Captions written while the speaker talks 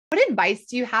advice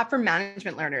do you have for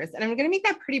management learners? And I'm going to make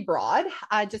that pretty broad,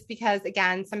 just because,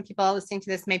 again, some people listening to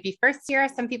this might be first year.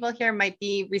 Some people here might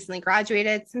be recently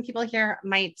graduated. Some people here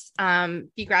might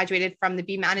be graduated from the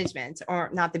B management or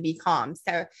not the BCom.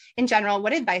 So in general,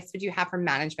 what advice would you have for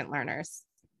management learners?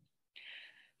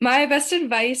 My best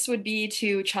advice would be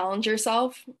to challenge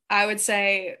yourself. I would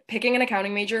say picking an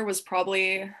accounting major was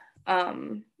probably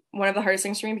one of the hardest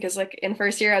things for me because like in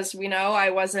first year, as we know,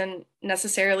 I wasn't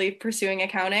necessarily pursuing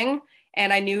accounting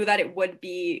and I knew that it would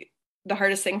be the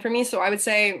hardest thing for me. So I would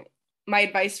say my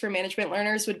advice for management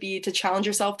learners would be to challenge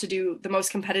yourself to do the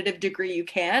most competitive degree you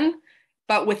can,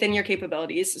 but within your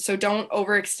capabilities. So don't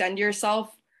overextend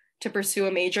yourself to pursue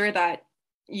a major that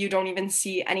you don't even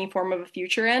see any form of a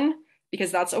future in, because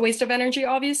that's a waste of energy,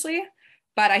 obviously.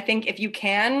 But I think if you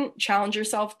can challenge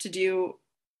yourself to do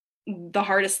the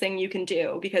hardest thing you can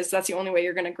do, because that's the only way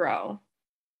you're going to grow.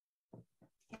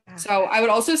 Yeah. So I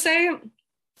would also say,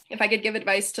 if I could give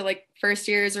advice to like first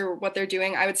years or what they're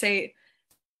doing, I would say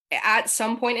at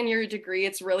some point in your degree,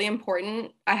 it's really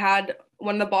important. I had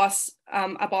one of the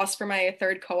a boss for my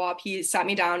third co-op, he sat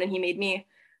me down and he made me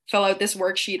fill out this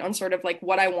worksheet on sort of like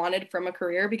what I wanted from a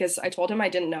career, because I told him I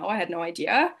didn't know, I had no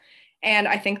idea. And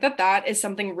I think that that is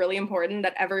something really important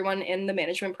that everyone in the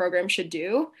management program should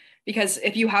do, because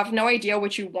if you have no idea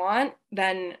what you want,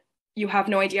 then you have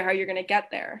no idea how you're going to get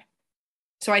there.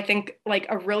 So I think like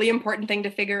a really important thing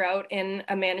to figure out in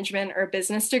a management or a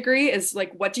business degree is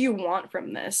like, what do you want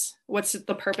from this? What's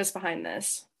the purpose behind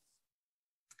this?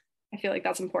 I feel like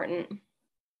that's important.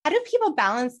 How do people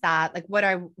balance that? Like, what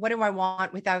do I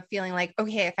want without feeling like,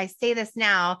 okay, if I say this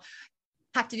now,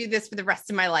 I have to do this for the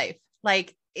rest of my life?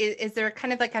 Like, is there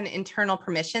kind of like an internal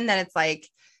permission that it's like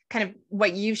kind of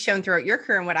what you've shown throughout your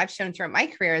career and what I've shown throughout my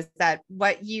career is that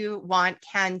what you want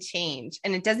can change.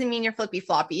 And it doesn't mean you're flippy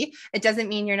floppy. It doesn't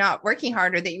mean you're not working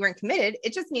hard or that you weren't committed.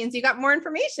 It just means you got more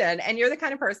information and you're the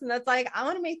kind of person that's like, I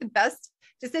want to make the best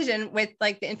decision with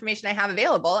like the information I have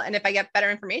available. And if I get better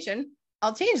information,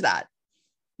 I'll change that.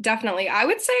 Definitely. I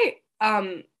would say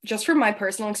just from my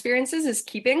personal experiences is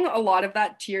keeping a lot of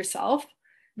that to yourself,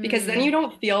 because then you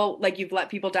don't feel like you've let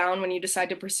people down when you decide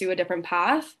to pursue a different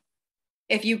path.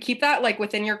 If you keep that like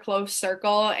within your close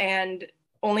circle and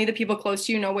only the people close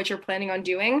to you know what you're planning on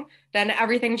doing, then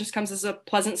everything just comes as a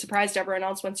pleasant surprise to everyone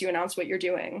else once you announce what you're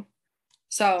doing.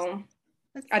 So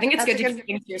I think it's good to keep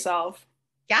things to yourself.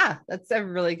 Yeah, that's a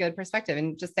really good perspective.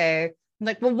 And just say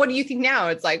like, well, what do you think now?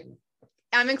 It's like,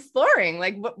 I'm exploring,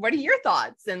 like, what are your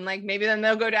thoughts? And like, maybe then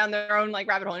they'll go down their own like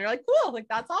rabbit hole and you're like, cool, like,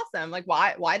 that's awesome. Like,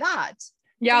 why that?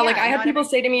 Yeah, like I had people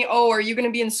say to me, oh, are you going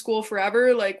to be in school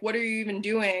forever? Like, what are you even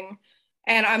doing?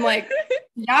 And I'm like,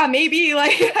 yeah, maybe,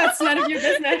 like, that's none of your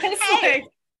business. Hey, like,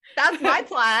 that's my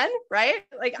plan, right?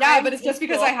 Like, yeah, but it's just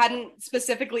because I hadn't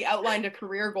specifically outlined a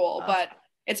career goal, but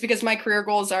it's because my career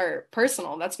goals are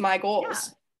personal. That's my goals.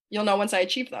 Yeah. You'll know once I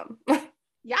achieve them.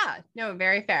 Yeah, no,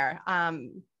 very fair.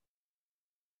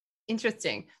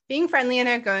 Interesting. Being friendly and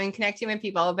outgoing, connecting with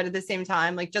people, but at the same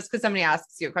time, like just because somebody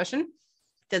asks you a question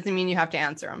doesn't mean you have to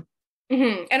answer them.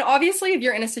 Mm-hmm. And obviously, if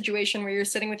you're in a situation where you're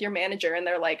sitting with your manager and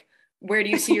they're like, where do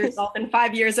you see yourself in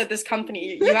 5 years at this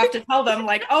company? You have to tell them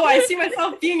like, oh, I see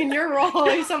myself being in your role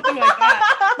or something like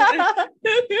that.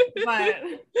 But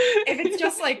if it's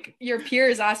just like your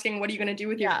peers asking, what are you going to do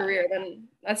with your career? Then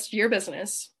that's your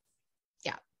business.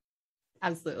 Yeah,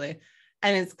 absolutely.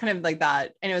 And it's kind of like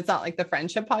that. I know it's not like the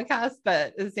friendship podcast,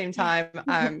 but at the same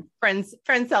time, friends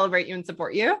celebrate you and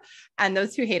support you. And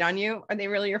those who hate on you, are they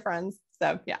really your friends?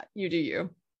 So yeah, you do you.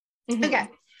 Mm-hmm. Okay.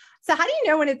 So how do you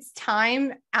know when it's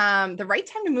time, the right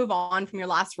time to move on from your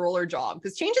last role or job?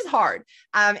 Because change is hard.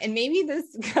 And maybe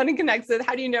this kind of connects with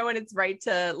how do you know when it's right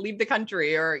to leave the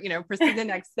country or, you know, pursue the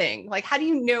next thing? Like, how do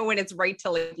you know when it's right to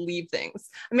like, leave things?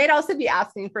 I might also be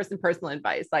asking for some personal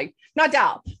advice, like not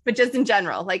Dal, but just in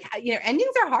general, like, you know,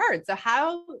 endings are hard. So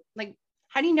how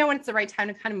do you know when it's the right time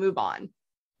to kind of move on?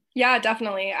 Yeah,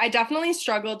 definitely. I definitely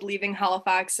struggled leaving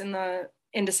Halifax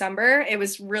in December. It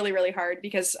was really, really hard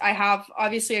because I have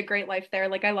obviously a great life there.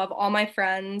 Like I love all my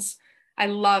friends. I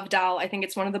love Dal. I think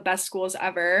it's one of the best schools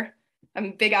ever. I'm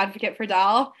a big advocate for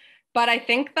Dal. But I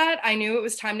think that I knew it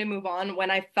was time to move on when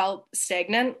I felt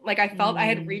stagnant. Like I felt I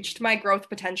had reached my growth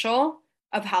potential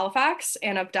of Halifax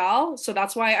and of Dal. So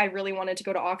that's why I really wanted to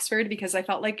go to Oxford, because I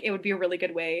felt like it would be a really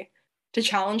good way to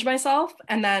challenge myself.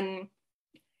 And then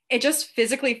it just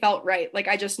physically felt right. Like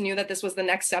I just knew that this was the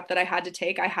next step that I had to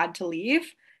take. I had to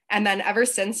leave. And then ever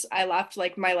since I left,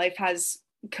 like my life has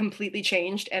completely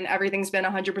changed and everything's been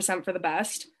 100% for the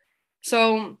best.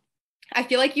 So I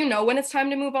feel like you know when it's time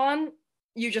to move on.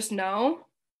 You just know.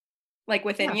 like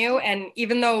within you. And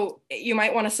even though you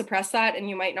might want to suppress that and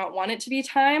you might not want it to be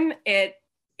time, it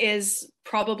is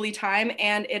probably time,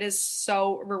 and it is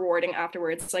so rewarding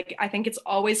afterwards. Like, I think it's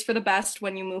always for the best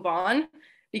when you move on,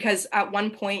 because at one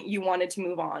point you wanted to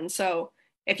move on. So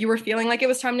if you were feeling like it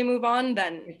was time to move on,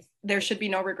 then there should be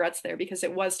no regrets there, because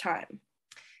it was time.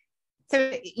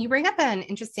 So you bring up an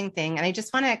interesting thing, and I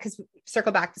just want to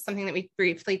circle back to something that we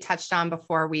briefly touched on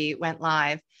before we went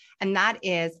live. And that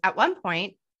is, at one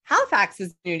point, Halifax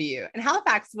was new to you, and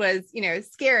Halifax was,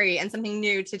 scary and something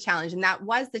new to challenge. And that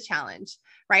was the challenge,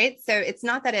 right? So it's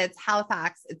not that it's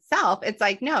Halifax itself. It's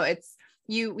like, no, it's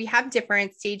we have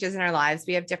different stages in our lives.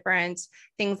 We have different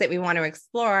things that we want to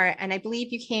explore. And I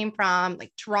believe you came from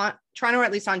like Toronto, or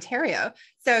at least Ontario.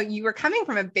 So you were coming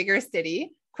from a bigger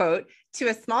city, quote, to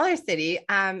a smaller city.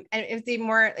 And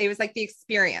it was like the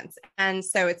experience. And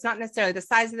so it's not necessarily the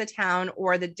size of the town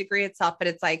or the degree itself, but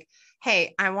it's like,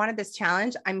 hey, I wanted this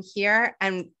challenge. I'm here.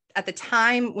 And at the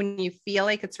time when you feel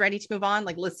like it's ready to move on,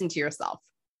 like, listen to yourself,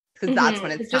 because that's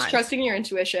when it's just time. Trusting your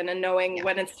intuition and knowing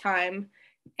when it's time.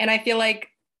 And I feel like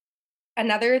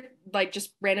another, like, just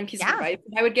random piece of advice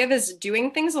I would give is doing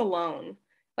things alone.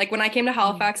 Like, when I came to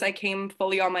Halifax, I came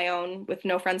fully on my own with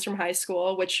no friends from high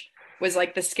school, which was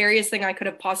like the scariest thing I could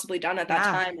have possibly done at that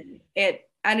time. And it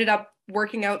ended up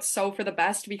working out so for the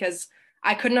best, because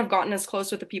I couldn't have gotten as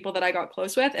close with the people that I got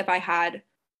close with if I had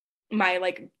my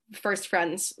like first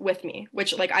friends with me,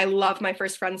 which, like, I love my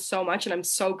first friends so much, and I'm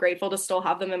so grateful to still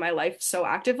have them in my life so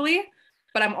actively.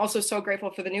 But I'm also so grateful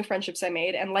for the new friendships I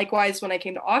made. And likewise, when I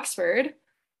came to Oxford,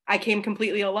 I came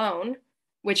completely alone,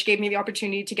 which gave me the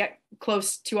opportunity to get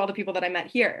close to all the people that I met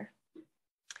here.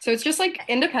 So it's just like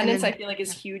independence, I feel like,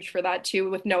 is huge for that too,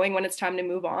 with knowing when it's time to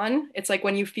move on. It's like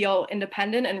when you feel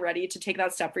independent and ready to take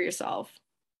that step for yourself.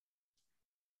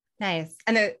 Nice.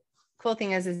 And the cool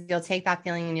thing is you'll take that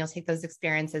feeling and you'll take those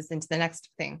experiences into the next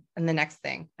thing and the next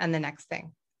thing and the next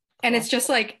thing. And it's just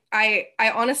like, I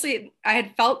honestly, I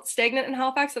had felt stagnant in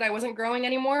Halifax, that I wasn't growing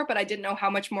anymore, but I didn't know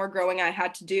how much more growing I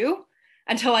had to do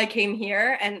until I came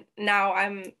here. And now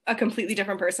I'm a completely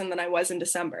different person than I was in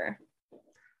December.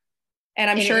 And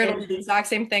I'm sure it'll be the exact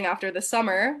same thing after the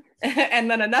summer,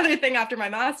 and then another thing after my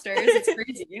master's. It's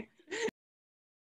crazy.